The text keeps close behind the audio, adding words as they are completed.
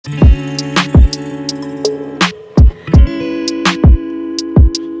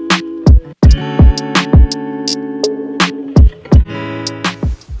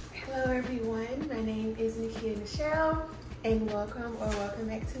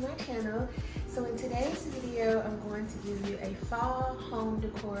to my channel. So in today's video, I'm going to give you a fall home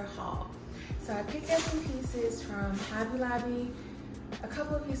decor haul. So I picked up some pieces from Hobby Lobby, a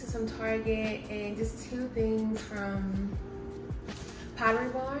couple of pieces from Target, and just 2 things from Pottery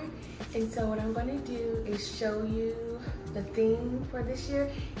Barn. And so what I'm going to do is show you the theme for this year.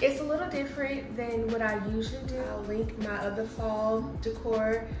 It's a little different than what I usually do. I'll link my other fall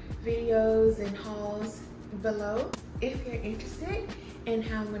decor videos and hauls below. If you're interested in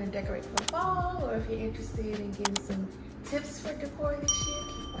how I'm going to decorate for fall, or if you're interested in getting some tips for decor this year,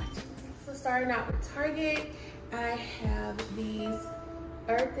 keep watching. So starting out with Target, I have these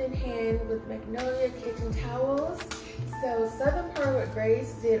Earth in Hand with Magnolia kitchen towels. So Southern Pearl with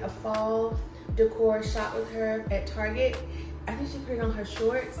Grace did a fall decor shot with her at Target. I think she put it on her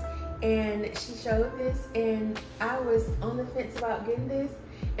shorts and she showed this, and I was on the fence about getting this,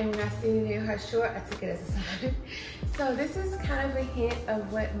 and when I seen it in her short, I took it as a sign. So this is kind of a hint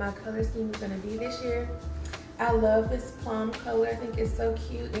of what my color scheme is going to be this year. I love this plum color. I think it's so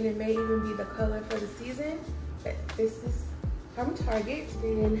cute, and it may even be the color for the season. But this is from Target.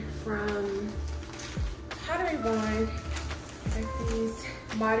 Then from Pottery Barn, like these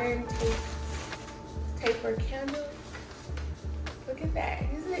modern taper candles. Look at that,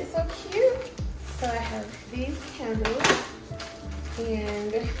 isn't it so cute? So I have these candles,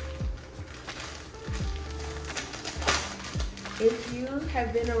 and if you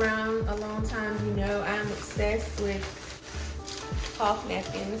have been around a long time, you know I'm obsessed with cloth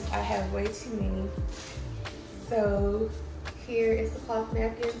napkins. I have way too many. So here is the cloth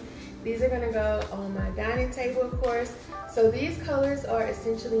napkins. These are gonna go on my dining table, of course. So these colors are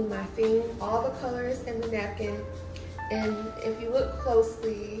essentially my theme, all the colors in the napkin. And if you look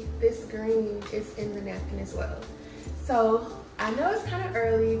closely, this green is in the napkin as well. So I know it's kind of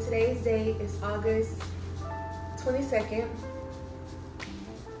early. Today's date is August 22nd.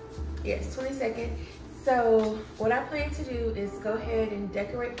 Yes, 22nd. So what I plan to do is go ahead and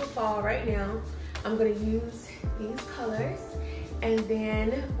decorate for fall right now. I'm gonna use these colors. And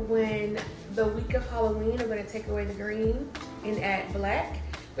then when the week of Halloween, I'm gonna take away the green and add black,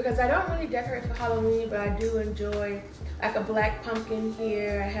 because I don't really decorate for Halloween, but I do enjoy like a black pumpkin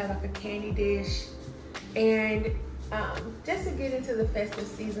here. I have like a candy dish. And just to get into the festive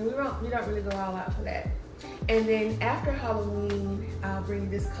season, we don't really go all out for that. And then after Halloween, I'll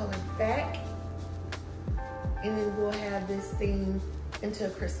bring this color back, and then we'll have this theme until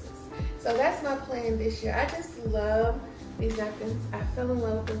Christmas. So that's my plan this year. I just love these napkins. I fell in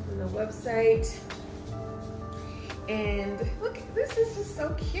love with them from the website. And look, this is just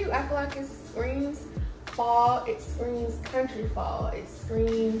so cute. I feel like it screams fall, it screams country fall, it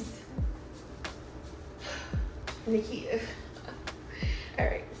screams Nikia. All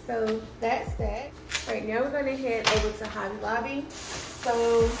right, so that's that. All right, now we're gonna head over to Hobby Lobby.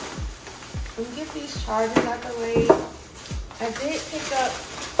 So let me get these chargers out the way. I did pick up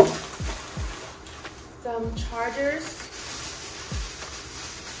some chargers.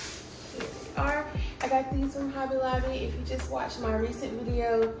 Here they are. I got these from Hobby Lobby. If you just watched my recent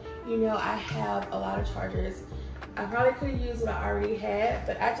video, you know I have a lot of chargers. I probably could have used what I already had,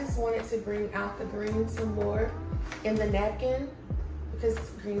 but I just wanted to bring out the green some more in the napkin, because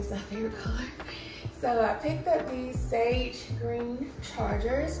green is my favorite color. So I picked up these sage green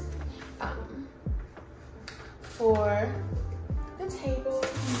chargers for the table.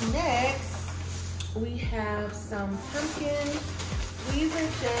 Next, we have some pumpkins. These are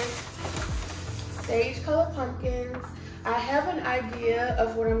just sage color pumpkins. I have an idea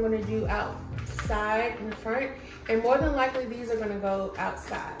of what I'm gonna do outside in the front, and more than likely these are gonna go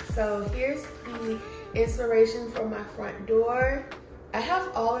outside. So here's the inspiration for my front door. I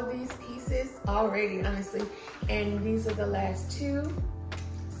have all of these pieces already, honestly, and these are the last 2.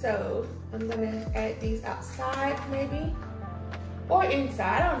 So I'm gonna add these outside maybe, or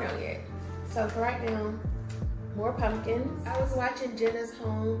inside, I don't know yet. So for right now, more pumpkins. I was watching Jenna's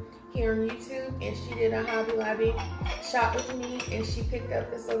Home here on YouTube, and she did a Hobby Lobby shop with me, and she picked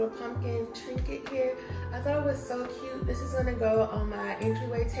up this little pumpkin trinket here. I thought it was so cute. This is gonna go on my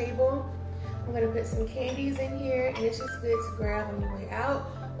entryway table. I'm gonna put some candies in here, and it's just good to grab on your way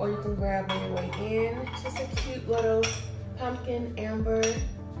out, or you can grab on your way in. It's just a cute little pumpkin amber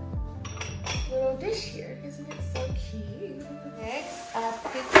little dish here. Isn't it so cute? Next, I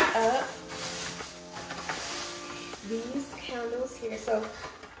picked up these candles here. So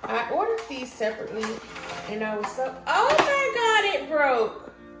I ordered these separately, and I was so, oh my God, it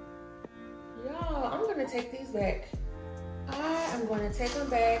broke. Y'all, I'm gonna take these back. I am gonna take them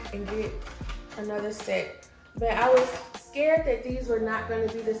back and get another set. But I was scared that these were not gonna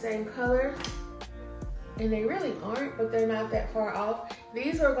be the same color, and they really aren't, but they're not that far off.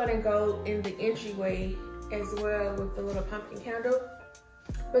 These are gonna go in the entryway as well with the little pumpkin candle.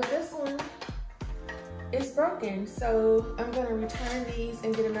 But this one is broken, so I'm gonna return these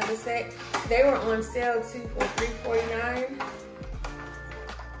and get another set. They were on sale too for $3.49.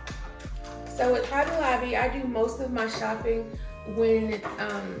 So with Hobby Lobby, I do most of my shopping when,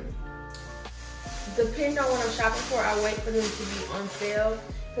 depending on what I'm shopping for, I wait for them to be on sale.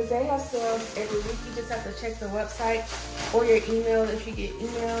 Because they have sales every week. You just have to check the website or your email if you get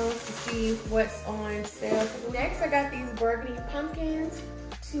emails to see what's on sale. Next, I got these burgundy pumpkins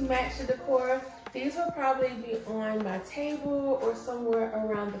to match the decor. These will probably be on my table or somewhere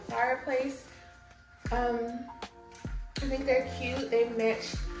around the fireplace. I think they're cute. They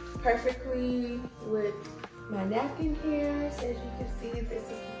match perfectly with my napkin here. So as you can see, this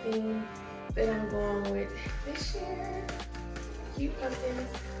is the theme that I'm going with this year. Cute pumpkins.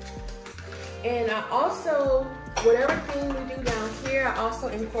 And I also, whatever thing we do down here, I also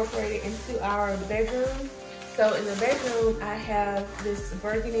incorporate it into our bedroom. So in the bedroom, I have this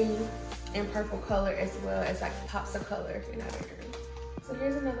burgundy and purple color as well as like pops of color in our bedroom. So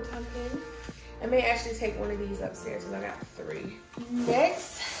here's another pumpkin. I may actually take one of these upstairs because I got 3.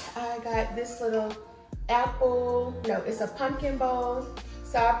 Next, I got this little apple, no, it's a pumpkin bowl.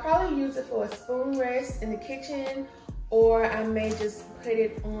 So I'll probably use it for a spoon rest in the kitchen, or I may just put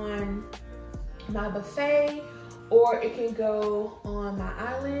it on my buffet, or it can go on my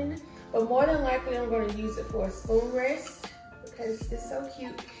island. But more than likely, I'm going to use it for a spoon rest because it's so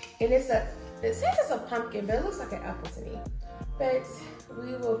cute. And it says it's a pumpkin, but it looks like an apple to me. But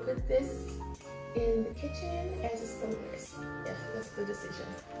we will put this in the kitchen as a spoon rest. Yeah, that's the decision.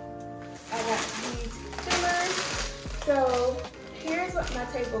 I got these fillers. So here's what my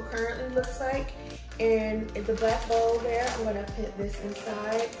table currently looks like. And the black bowl there, I'm gonna put this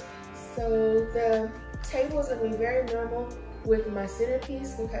inside. So the table is gonna be very normal with my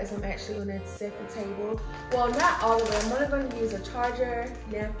centerpiece because I'm actually gonna set the table. Well, not all of it. I'm only gonna use a charger,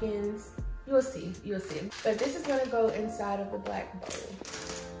 napkins. You'll see, you'll see. But this is gonna go inside of the black bowl.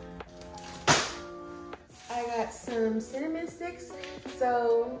 I got some cinnamon sticks.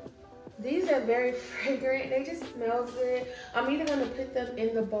 So these are very fragrant. They just smell good. I'm either gonna put them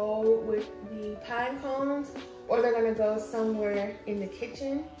in the bowl with the pine cones, or they're gonna go somewhere in the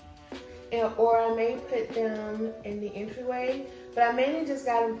kitchen. Or I may put them in the entryway, but I mainly just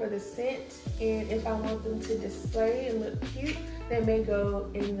got them for the scent, and if I want them to display and look cute, they may go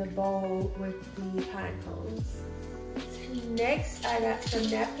in the bowl with the pine cones. Next, I got some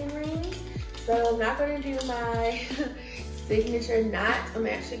napkin rings. So I'm not gonna do my signature knot. I'm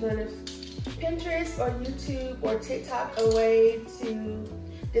actually gonna Pinterest or YouTube or TikTok a way to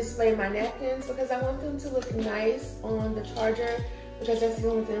display my napkins because I want them to look nice on the charger, because that's the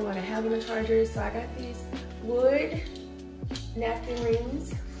only thing I'm gonna have on the charger. So I got these wood napkin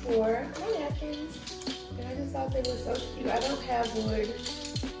rings for my napkins, and I just thought they were so cute. I don't have wood,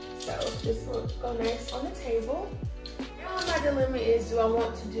 so this will go nice on the table. Now my dilemma is, do I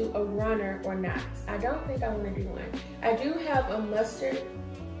want to do a runner or not? I don't think I want to do one. I do have a mustard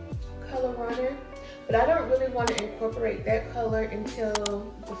color runner, but I don't really want to incorporate that color until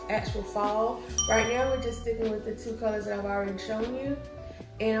the actual fall. Right now we're just sticking with the 2 colors that I've already shown you,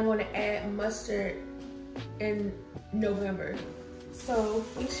 and I want to add mustard in November. So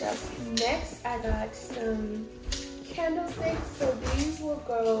we shall see. Next, I got some candlesticks. So these will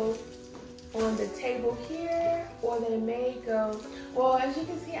go on the table here, or they may go, well, as you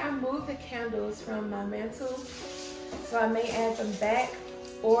can see, I moved the candles from my mantle, so I may add them back,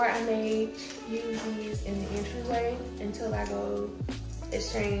 or I may use these in the entryway until I go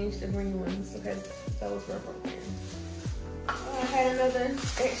exchange the green ones because those were broken. I had another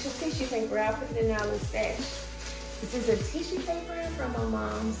extra tissue paper. I'll put it in our little stash. This is a tissue paper from my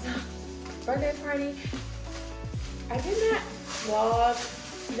mom's birthday party. I did not vlog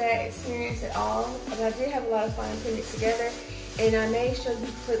that experience at all, but I did have a lot of fun putting it together, and I may show you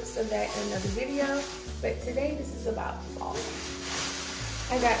clips of that in another video, but today this is about fall.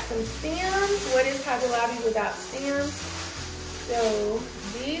 I got some stems. What is Hobby Lobby without stems? So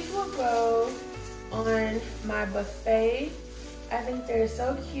these will go on my buffet. I think they're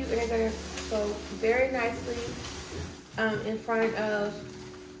so cute, and they're gonna go very nicely in front of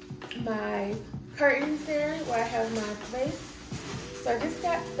my curtains there where I have my place. So I just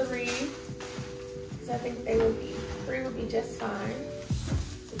got 3, so I think 3 will be just fine.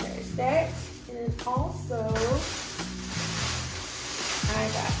 So there's that. And then also, I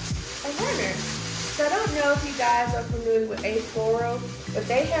got a runner. So I don't know if you guys are familiar with Decor, but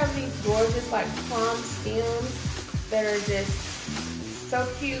they have these gorgeous like plum stems that are just so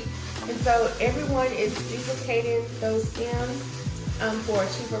cute. And so everyone is duplicating those stems for a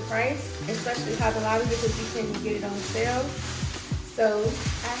cheaper price, especially Hobby Lobby, because you can get it on sale. So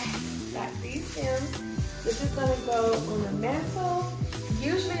I got these stems. This is gonna go on the mantle.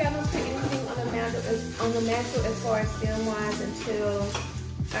 Usually I don't put anything on the mantle as far as stem wise until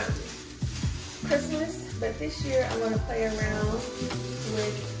Christmas. But this year I'm gonna play around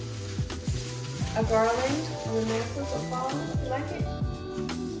with a garland on the mantle for fall. You like it?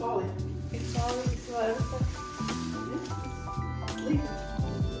 It's falling. It's falling. You see what I'm saying? Leave it.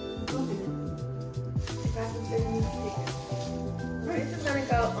 Look at it. I got some cinnamon sticks. This is gonna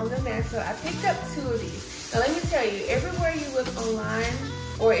go on the mantle. I picked up 2 of these. Now let me tell you, everywhere you look online,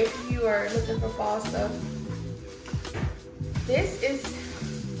 or if you are looking for fall stuff, this is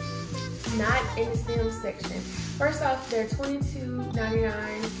not in the stem section. First off, they're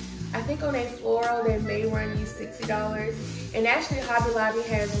 $22.99. I think on a floral, they may run you $60. And actually, Hobby Lobby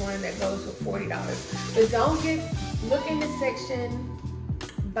has one that goes for $40. But don't look in the section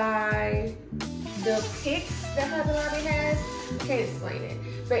by the picks that Hobby Lobby has. I can't explain it.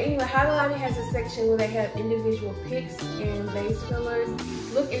 But anyway, Hobby Lobby has a section where they have individual picks and vase fillers.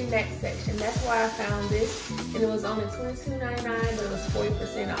 Look in that section. That's why I found this. And it was only $22.99, but it was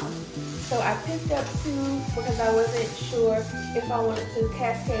 40% off. So I picked up 2 because I wasn't sure if I wanted to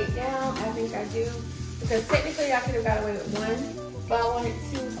cascade down. I think I do. Because technically I could have got away with 1, but I wanted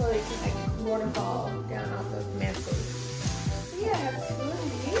 2 so it can like waterfall down off the mantle. So yeah, I have 2 of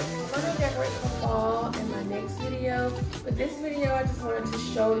these. I'm gonna decorate for fall in my next video. But this video, I just wanted to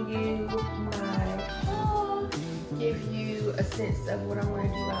show you my haul, give you a sense of what I'm gonna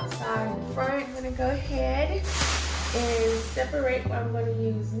do outside in the front. I'm gonna go ahead and separate what I'm gonna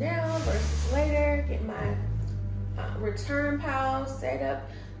use now versus later. Get my return pile set up.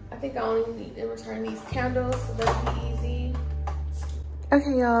 I think I only need to return these candles, so that'll be easy.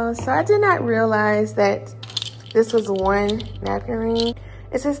 Okay, y'all, so I did not realize that this was 1 napkin ring.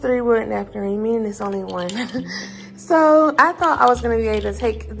 It says 3-wood napkin ring, meaning it's only 1. So I thought I was gonna be able to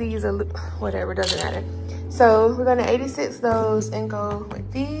take these, whatever, doesn't matter. So we're gonna 86 those and go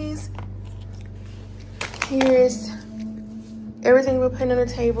with these. Here's everything we're putting on the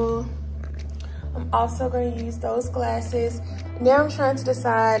table. I'm also gonna use those glasses. Now I'm trying to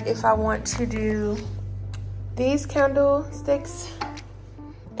decide if I want to do these candlesticks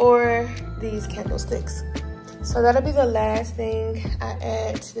or these candlesticks. So that'll be the last thing I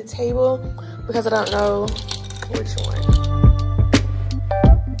add to the table because I don't know which one.